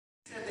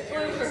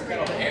Airless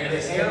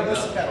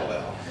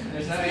kettlebell.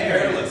 There's not an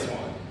airless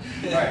one.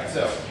 All right,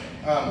 so,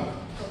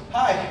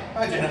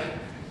 hi Jenna.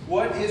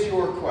 What is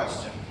your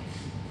question?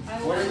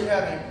 What are you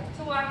having?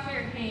 To watch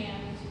your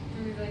hand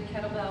through the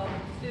kettlebell,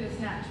 through the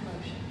snatch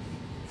motion.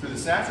 Through the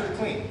snatch or the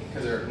clean?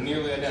 Because they're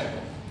nearly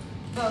identical.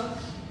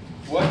 Both.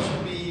 What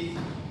should we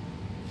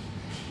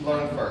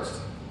learn first?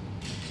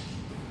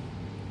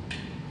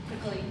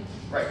 The clean.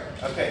 Right,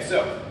 okay,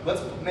 so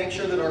let's make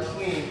sure that our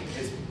clean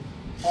is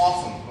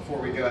awesome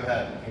before we go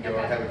ahead and go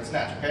ahead with the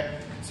snatch, okay?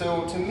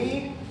 So to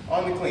me,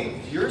 on the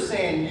clean, you're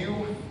saying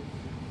you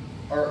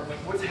are,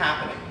 what's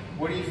happening?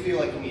 What do you feel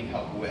like you need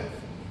help with?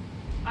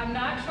 I'm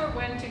not sure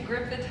when to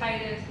grip the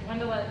tightest, when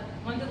to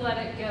let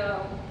it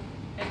go,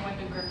 and when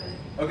to grip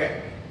it.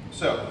 Okay,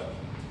 so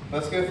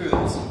let's go through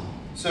this.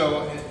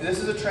 So this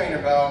is a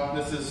trainer bell.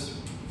 This is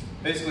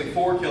basically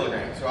 4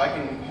 kilograms. So I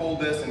can hold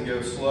this and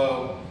go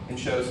slow and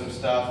show some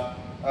stuff.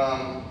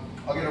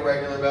 I'll get a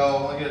regular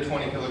bell. I'll get a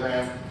 20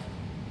 kilogram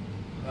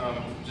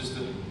just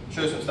to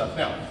show some stuff.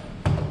 Now,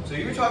 so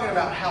you were talking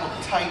about how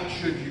tight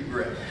should you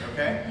grip,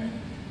 okay?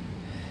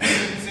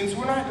 Since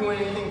we're not doing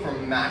anything for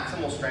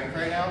maximal strength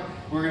right now,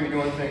 we're going to be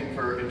doing things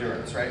for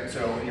endurance, right?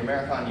 So in your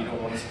marathon, you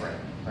don't want to sprint,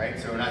 right?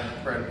 So we're not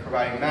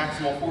providing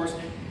maximal force.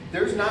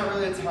 There's not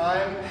really a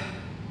time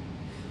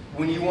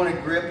when you want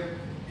to grip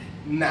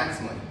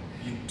maximally.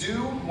 You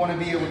do want to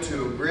be able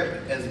to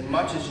grip as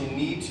much as you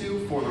need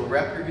to for the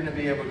rep you're going to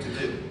be able to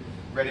do,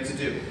 ready to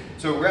do.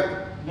 So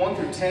rep 1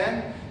 through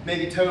 10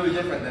 may be totally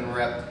different than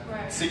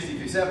rep 60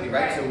 through 70,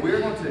 right? So we're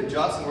going to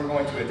adjust and we're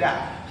going to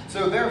adapt.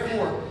 So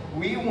therefore,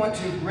 we want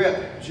to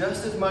grip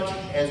just as much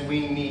as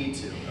we need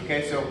to,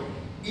 okay? So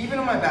even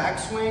on my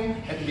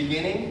backswing at the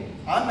beginning,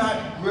 I'm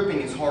not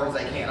gripping as hard as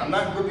I can. I'm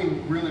not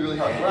gripping really, really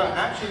hard. What I'm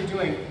actually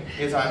doing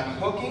is I'm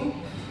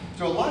hooking.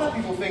 So a lot of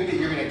people think that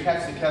you're going to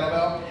catch the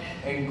kettlebell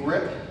and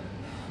grip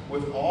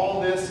with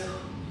all this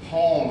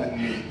palm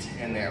meat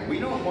in there. We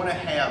don't want to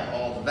have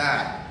all of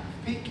that.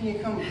 Pete, can you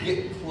come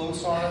get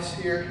close on us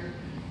here?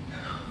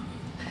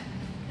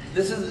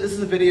 This is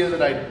a video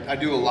that I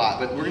do a lot,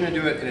 but we're going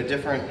to do it in a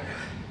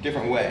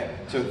different way.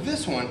 So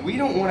this one, we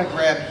don't want to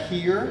grab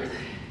here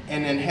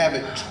and then have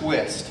it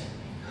twist.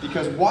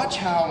 Because watch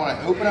how, when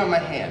I open up my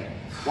hand,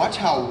 watch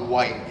how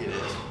white it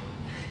is.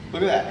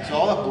 Look at that. So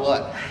all the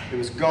blood, it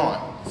was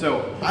gone.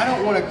 So I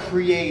don't want to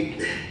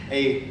create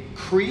a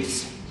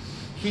crease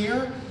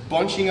here,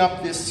 bunching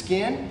up this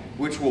skin,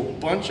 which will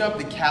bunch up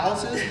the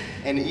calluses.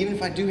 And even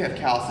if I do have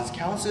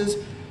calluses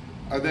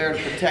are there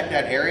to protect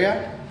that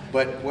area,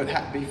 but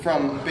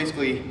from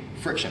basically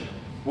friction.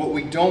 What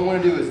we don't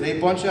want to do is they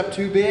bunch up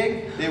too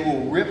big, they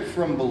will rip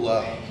from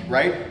below,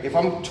 right? If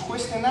I'm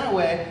twisting that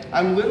way,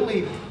 I'm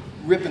literally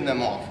ripping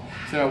them off.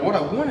 So now what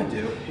I want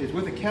to do is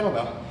with a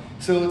kettlebell,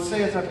 so let's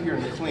say it's up here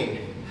in the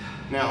clean.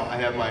 Now I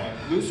have my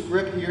loose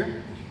grip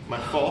here, my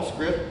false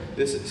grip.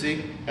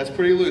 See, that's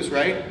pretty loose,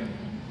 right?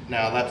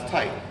 Now that's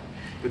tight.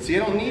 But see,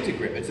 I don't need to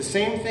grip. It's the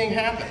same thing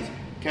happens.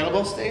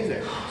 Kettlebell stays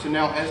there. So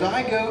now as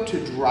I go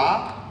to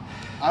drop,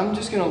 I'm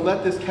just going to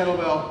let this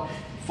kettlebell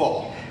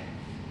fall.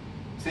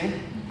 See?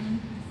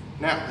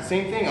 Now, the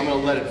same thing, I'm going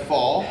to let it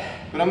fall,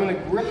 but I'm going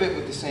to grip it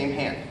with the same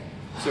hand.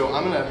 So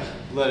I'm going to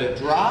let it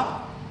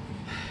drop,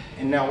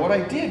 and now what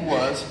I did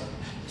was,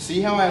 see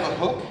how I have a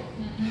hook?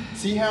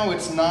 See how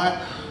it's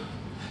not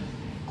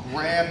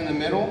grabbed in the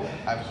middle?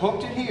 I've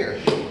hooked it here.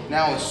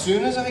 Now, as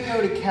soon as I go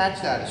to catch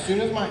that, as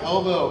soon as my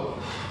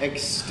elbow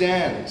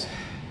extends,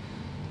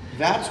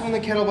 that's when the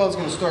kettlebell is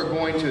going to start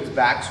going to its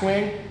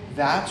backswing.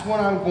 That's when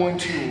I'm going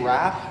to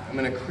wrap. I'm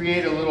going to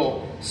create a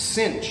little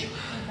cinch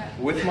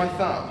with my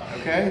thumb,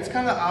 okay? It's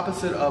kind of the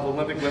opposite of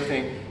Olympic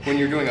lifting when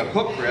you're doing a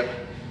hook grip,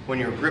 when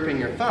you're gripping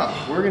your thumb.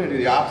 We're going to do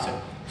the opposite.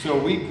 So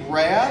we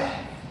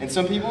grab, and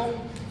some people,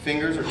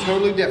 fingers are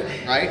totally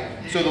different, right?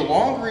 So the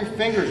longer your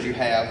fingers you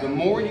have, the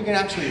more you can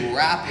actually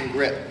wrap and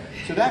grip.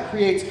 So that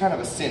creates kind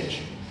of a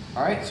cinch.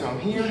 All right, so I'm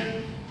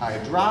here, I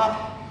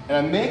drop, and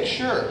I make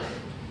sure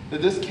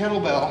that this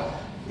kettlebell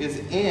is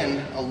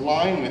in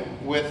alignment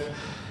with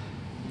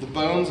the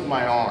bones of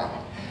my arm.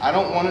 I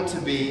don't want it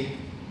to be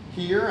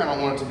here, I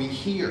don't want it to be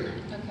here.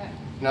 Okay.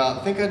 Now,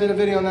 I think I did a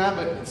video on that,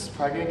 but it's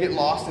probably gonna get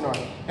lost in our...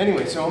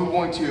 Anyway, so I'm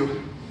going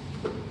to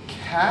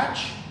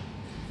catch,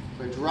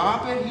 I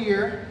drop it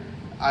here,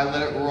 I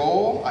let it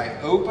roll, I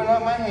open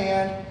up my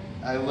hand,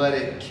 I let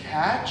it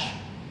catch,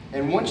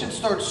 and once it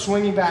starts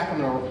swinging back,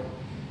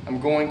 I'm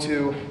going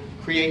to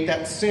create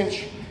that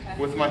cinch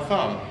with my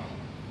thumb.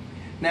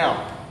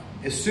 Now,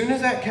 as soon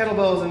as that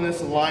kettlebell is in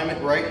this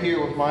alignment right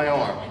here with my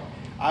arm,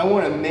 I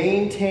want to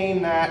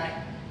maintain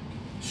that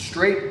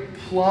straight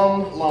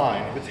plumb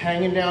line. If it's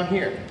hanging down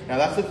here. Now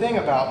that's the thing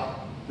about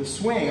the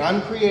swing.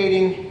 I'm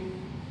creating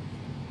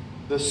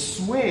the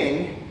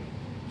swing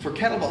for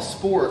kettlebell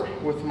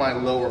sport with my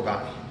lower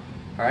body.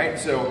 All right,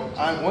 so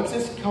once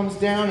this comes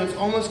down, it's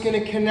almost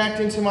going to connect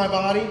into my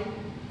body.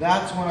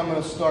 That's when I'm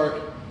going to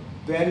start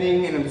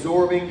bending and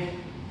absorbing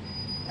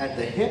at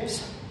the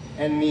hips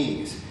and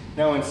knees.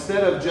 Now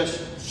instead of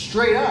just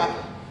straight up,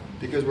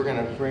 because we're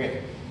going to bring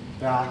it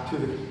back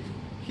to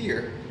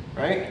here,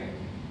 right?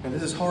 And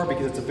this is hard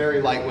because it's a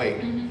very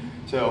lightweight.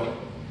 So,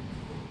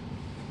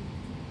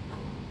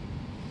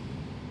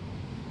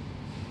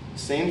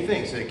 same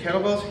thing. So the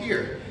kettlebell's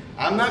here.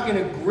 I'm not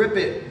going to grip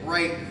it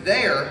right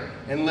there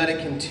and let it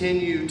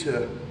continue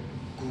to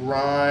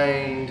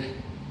grind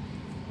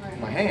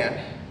my hand.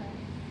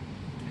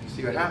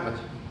 See what happens.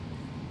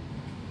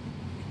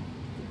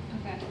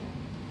 Okay.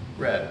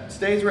 Red. It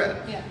stays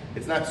red. Yeah.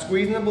 It's not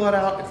squeezing the blood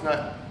out. It's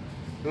not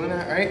doing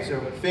that, right? So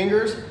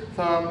fingers,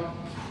 thumb,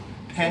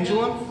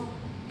 pendulum,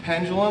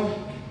 pendulum.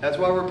 That's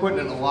why we're putting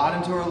a lot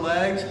into our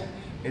legs.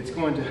 It's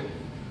going to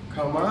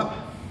come up.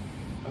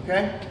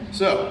 Okay?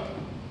 So,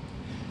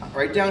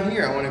 right down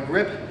here, I want to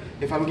grip.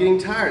 If I'm getting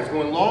tired, it's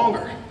going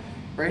longer.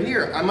 Right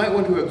here, I might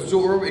want to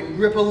absorb and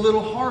grip a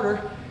little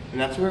harder, and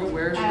that's where it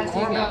wears your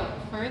arm out.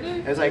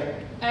 Further?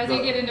 As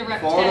you get into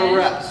rep farther 10.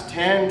 reps,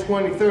 10,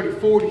 20, 30,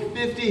 40,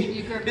 50,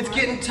 You grip it's more.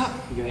 getting tough.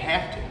 You're going to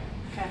have to.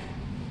 Okay.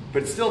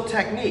 But it's still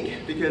technique,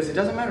 because it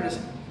doesn't matter just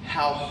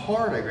how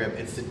hard I grip,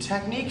 it's the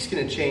technique's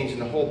going to change in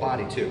the whole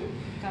body too.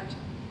 Gotcha.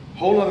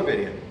 Whole other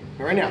video.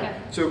 Right now. Okay.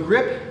 So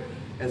grip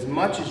as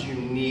much as you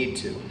need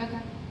to. Okay.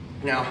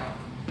 Now,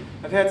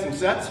 I've had some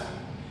sets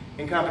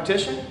in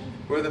competition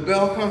where the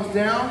bell comes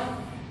down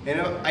and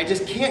I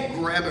just can't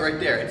grab it right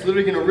there. It's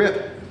literally going to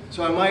rip.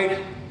 So I might,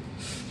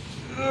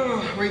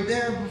 right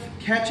there,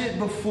 catch it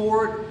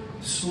before it,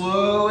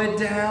 slow it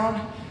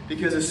down,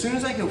 because as soon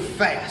as I go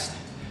fast,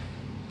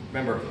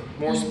 remember,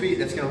 more speed,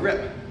 that's going to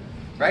rip,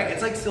 right?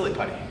 It's like silly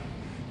putty.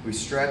 If we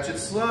stretch it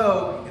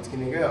slow, it's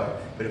going to go.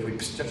 But if we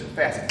stretch it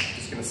fast, it's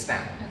just going to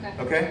snap.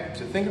 Okay?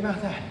 So think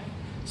about that.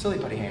 Silly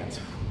putty hands.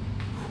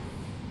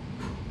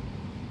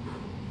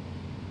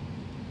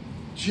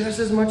 Just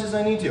as much as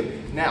I need to.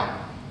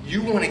 Now,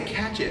 you want to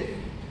catch it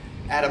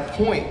at a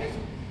point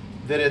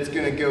that it's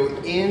going to go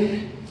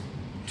in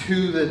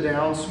to the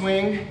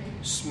downswing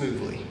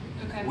smoothly.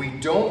 Okay. We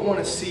don't want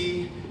to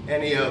see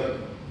any of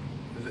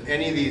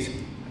these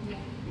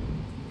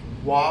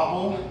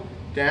wobble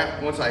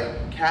down. Once I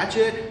catch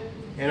it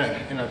in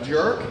a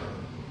jerk,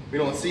 we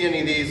don't see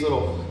any of these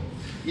little,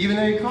 even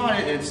though you caught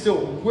it and it's still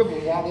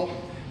wibble wobble,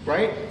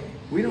 right?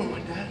 We don't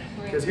want that.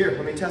 Because here,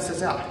 let me test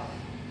this out.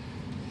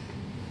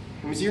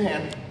 Let me see your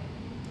hand.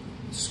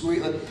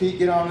 Squeeze, let Pete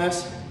get on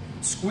this.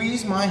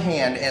 Squeeze my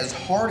hand as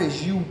hard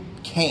as you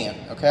can,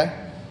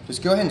 okay?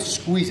 Just go ahead and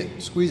squeeze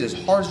it. Squeeze as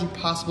hard as you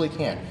possibly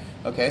can.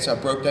 Okay, so I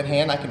broke that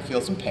hand, I can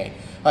feel some pain.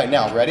 All right,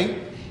 now, ready?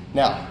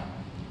 Now,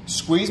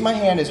 squeeze my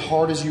hand as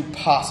hard as you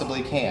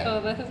possibly can.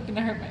 Oh, that is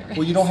gonna hurt my wrist.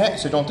 Well, you don't have,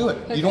 so don't do it.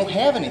 Okay. You don't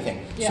have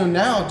anything. Yeah. So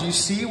now, do you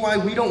see why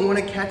we don't want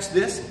to catch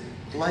this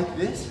like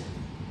this?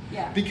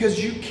 Yeah.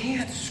 Because you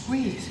can't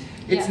squeeze.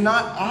 It's Yeah.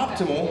 not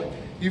optimal.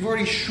 You've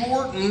already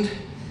shortened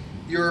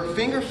your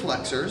finger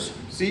flexors.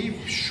 See,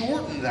 you've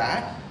shortened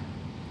that.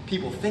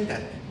 People think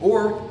that.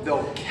 Or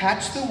they'll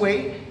catch the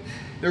weight,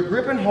 they're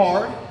gripping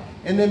hard,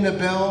 and then the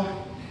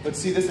bell, let's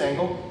see this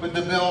angle, but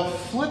the bell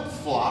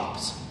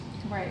flip-flops.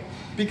 Right.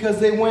 Because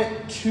they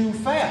went too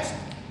fast.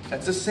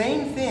 That's the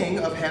same thing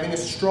of having a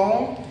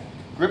strong,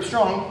 grip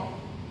strong.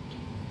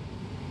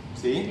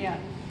 See? Yeah.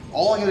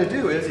 All I gotta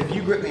do is, if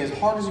you grip me as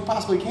hard as you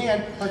possibly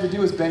can, all I have to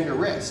do is bend your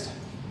wrist.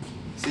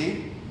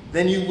 See?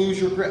 Then you lose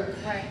your grip.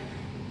 Right.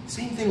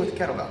 Same thing with the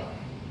kettlebell.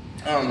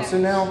 Okay. So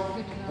now,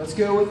 Good to know. let's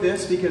go with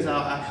this because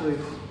I'll actually...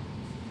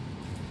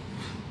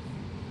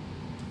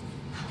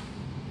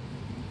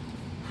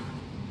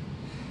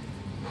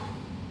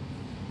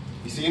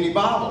 You see any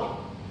bobble?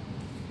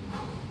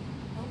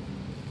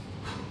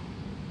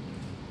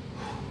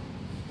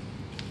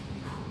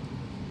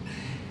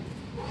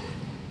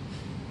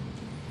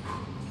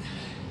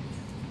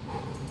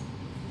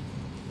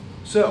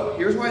 So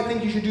here's why I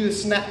think you should do the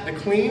snap, the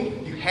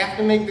clean. You have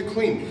to make the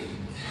clean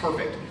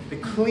perfect. The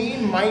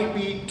clean might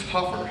be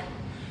tougher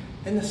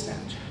than the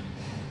snatch,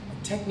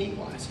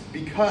 technique-wise,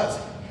 because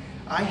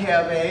I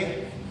have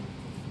a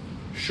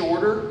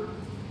shorter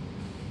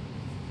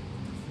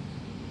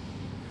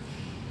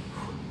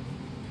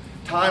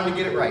time to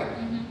get it right.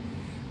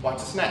 Watch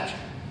the snatch.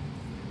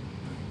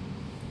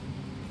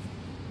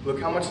 Look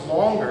how much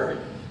longer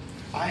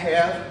I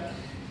have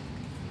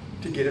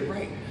to get it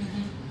right.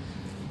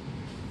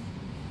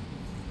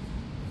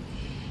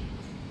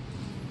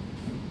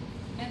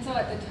 And so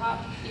at the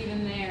top,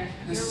 even there,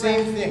 The you're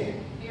same right.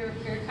 thing.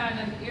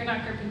 You're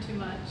not gripping too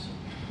much.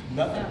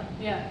 Nothing. No.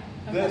 Yeah.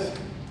 Okay. This.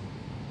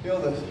 Feel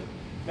this.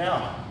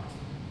 Now.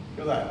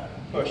 Feel that.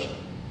 Push.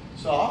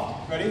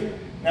 Soft. Ready?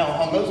 Now,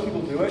 how most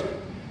people do it.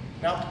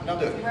 Now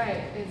do it.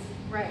 Right. It's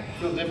right.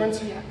 Feel the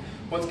difference? Yeah.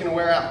 What's going to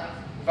wear out?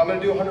 If I'm going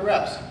to do 100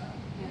 reps,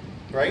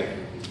 Yeah. right?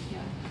 Yeah.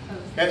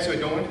 Oh, Okay, so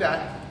don't want to do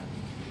that.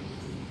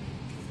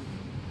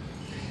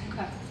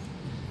 okay.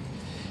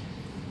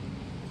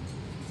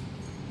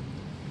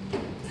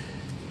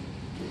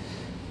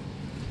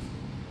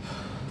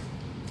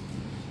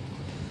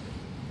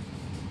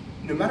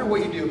 No matter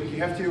what you do, you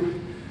have to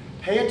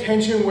pay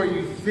attention where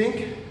you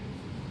think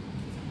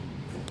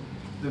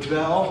the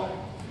bell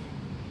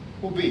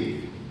will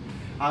be.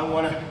 I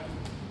want to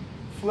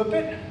flip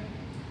it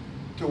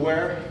to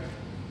where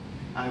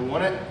I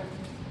want it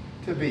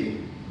to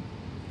be.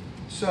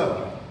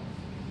 So,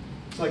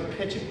 it's like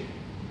pitching.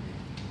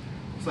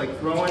 It's like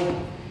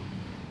throwing.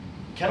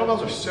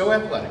 Kettlebells are so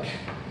athletic.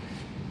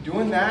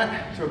 Doing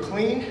that to a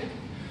clean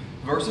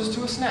versus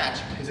to a snatch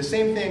is the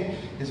same thing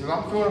as if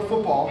I'm throwing a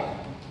football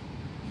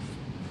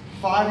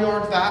 5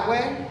 yards that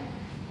way,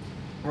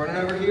 running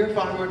over here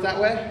 5 yards that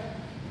way,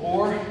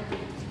 or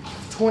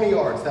 20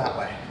 yards that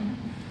way.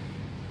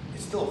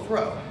 It's still a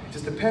throw. It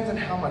just depends on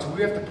how much.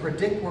 We have to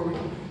predict where we,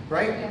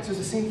 right? Yeah. So it's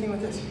the same thing with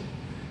this.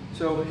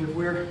 So if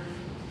we're,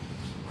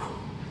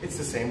 it's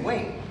the same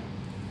weight.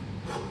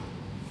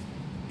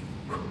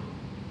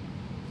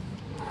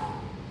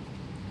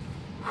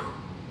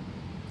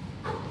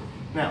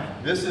 Now,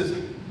 this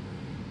is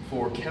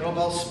for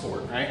kettlebell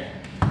sport, right?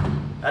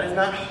 That is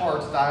not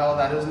hard style.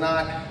 That is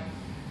not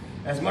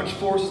as much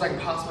force as I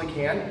possibly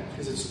can,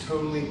 because it's a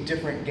totally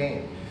different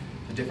game.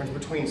 The difference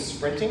between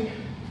sprinting,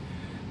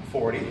 a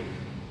 40,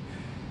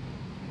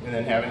 and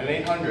then having an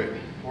 800,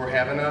 or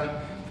having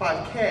a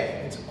 5K.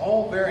 It's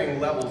all varying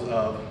levels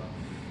of,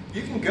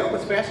 you can go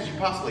as fast as you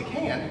possibly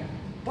can,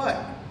 but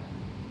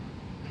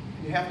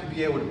you have to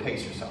be able to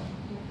pace yourself.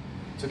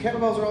 So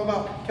kettlebells are all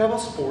about, kettlebell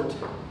sport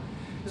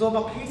is all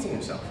about pacing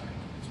yourself.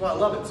 That's why I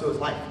love it. So is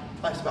life.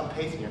 Life's about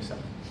pacing yourself.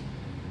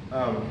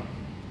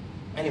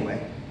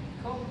 Anyway.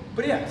 Cool.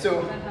 But yeah,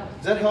 so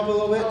does that help a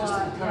little bit? Just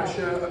to kind of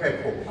show.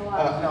 Okay, cool.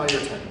 Now your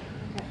turn.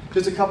 Okay.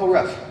 Just a couple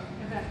reps.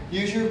 Okay.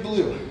 Use your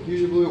blue.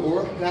 Use your blue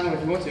or that one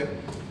if you want to.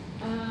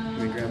 Let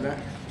me grab that.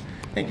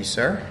 Thank you,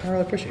 sir. I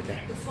really appreciate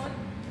that. This one?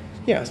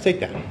 Yeah, let's take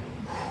that.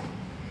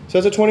 So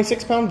it's a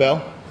 26-pound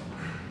bell.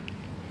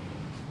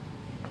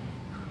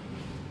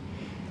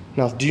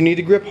 Now, do you need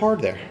to grip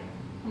hard there?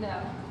 No.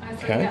 I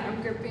said, yeah,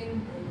 I'm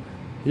gripping.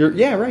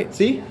 Yeah, right.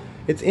 See? Yeah.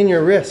 It's in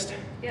your wrist.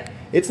 Yep.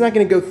 It's not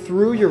going to go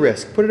through your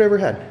wrist. Put it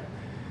overhead.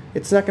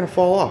 It's not going to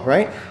fall off,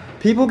 right?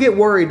 People get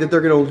worried that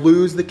they're going to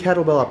lose the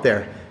kettlebell up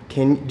there.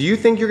 Do you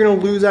think you're going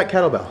to lose that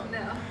kettlebell?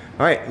 No.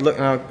 All right, look,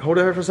 hold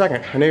it here for a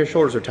second. I know your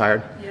shoulders are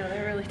tired. Yeah,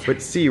 they're really tired.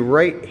 But see,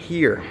 right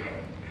here,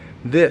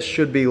 this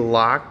should be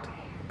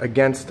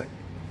against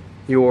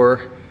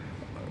your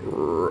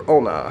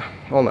ulna.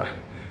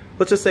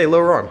 Let's just say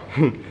lower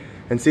arm.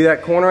 And see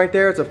that corner right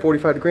there? It's a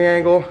 45-degree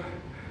angle.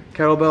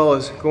 Kettlebell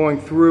is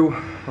going through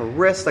a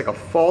wrist like a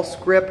false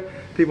grip.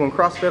 People in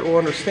CrossFit will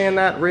understand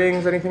that,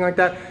 rings, anything like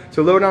that.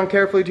 So lower down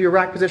carefully to your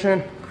rack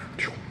position.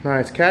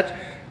 Nice catch.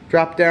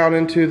 Drop down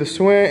into the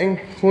swing,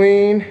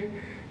 clean.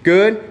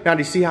 Good. Now do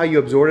you see how you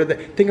absorbed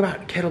it? Think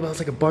about kettlebells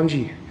like a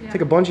bungee. Yeah. It's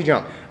like a bungee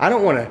jump. I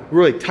don't want a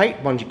really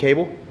tight bungee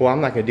cable. Well,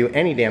 I'm not gonna do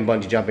any damn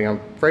bungee jumping.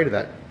 I'm afraid of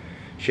that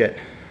shit.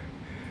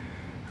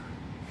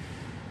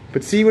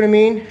 But see what I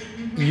mean?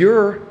 Mm-hmm.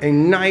 You're a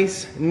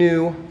nice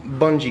new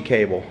bungee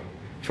cable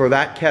for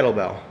that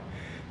kettlebell.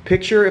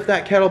 Picture if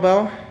that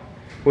kettlebell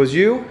was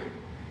you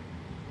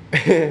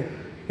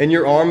and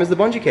your arm is the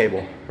bungee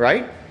cable,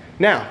 right?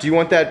 Now, do you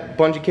want that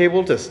bungee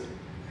cable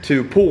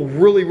to pull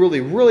really,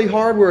 really, really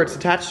hard where it's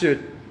attached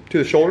to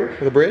the shoulder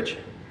or the bridge?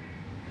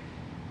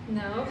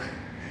 No.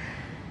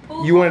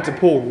 You want it to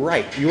pull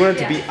right. You want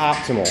it to be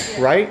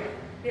optimal, right?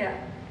 Yeah.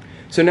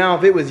 So now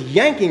if it was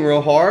yanking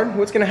real hard,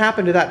 what's gonna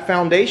happen to that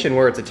foundation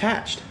where it's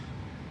attached?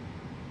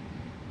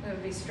 It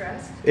would be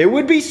stressed. It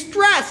would be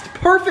stressed.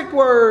 Perfect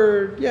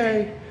word.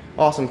 Yay.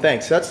 Awesome,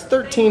 thanks. That's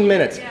 13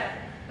 minutes. Yeah,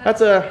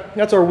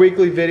 that's our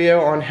weekly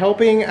video on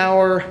helping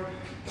our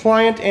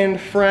client and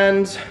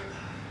friends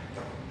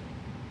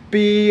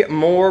be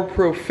more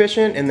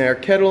proficient in their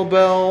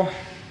kettlebell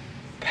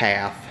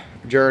path,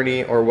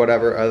 journey, or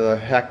whatever the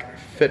heck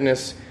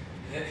fitness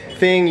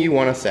thing you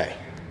want to say.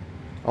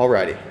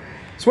 Alrighty.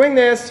 Swing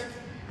this.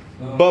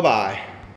 Bye-bye.